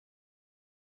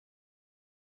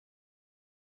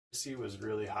C was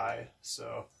really high,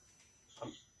 so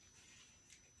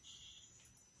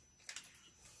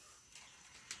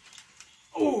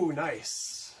oh,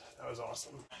 nice. That was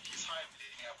awesome. He's high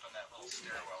beating up on that little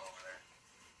stairwell over there.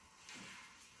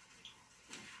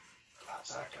 Got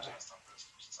that guy. Just on this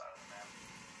side of the map.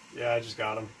 Yeah, I just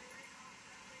got him.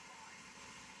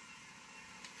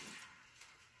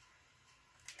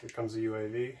 Here comes a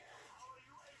UAV.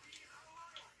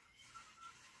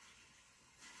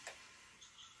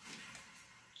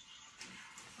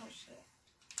 Oh shit.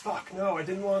 Fuck, no, I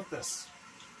didn't want this.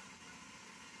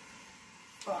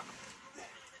 Fuck.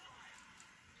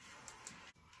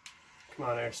 Come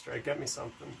on, airstrike, get me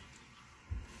something.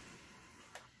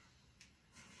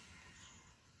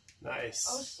 Nice.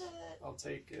 Oh shit. I'll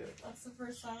take it. That's the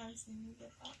first time I've seen you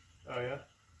get that. Oh, yeah?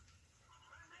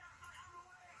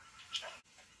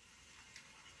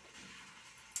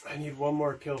 I need one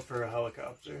more kill for a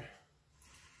helicopter.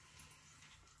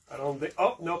 I don't think...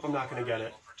 Oh, nope, I'm not going to get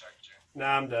it.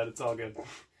 Nah, I'm dead. It's all good.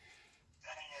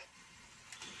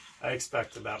 I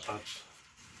expected that much.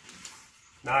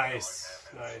 Nice.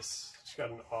 Nice. Just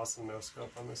got an awesome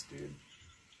no-scope on this dude.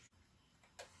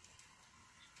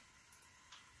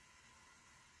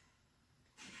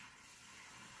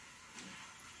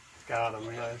 Got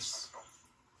him. Nice.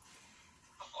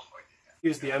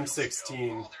 Use the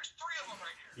M16.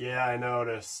 Yeah, I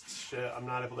noticed. Shit, I'm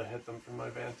not able to hit them from my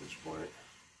vantage point.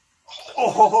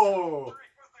 Oh!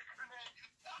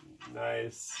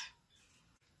 Nice.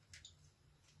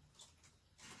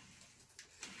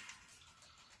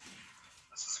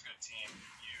 This is a good team.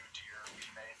 You do your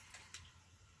Wii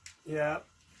mate. Yeah.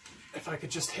 If I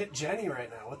could just hit Jenny right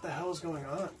now. What the hell is going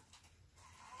on?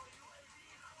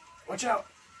 Watch out!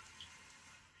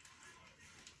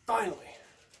 Finally.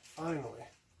 Finally.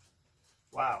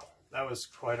 Wow. That was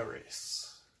quite a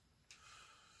race.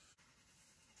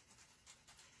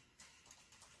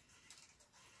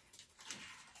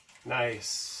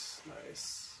 Nice.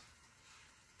 Nice.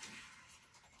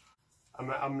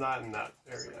 I'm not in that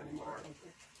area anymore, I don't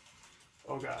think.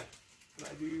 Oh god.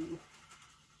 But I do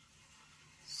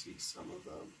see some of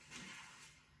them.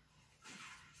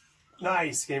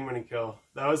 Nice game-winning kill.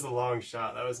 That was a long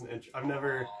shot. That was an I've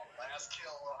never... Last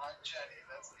kill on Jenny.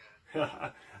 That's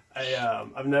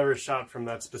good. I've never shot from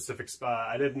that specific spot.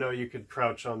 I didn't know you could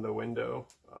crouch on the window.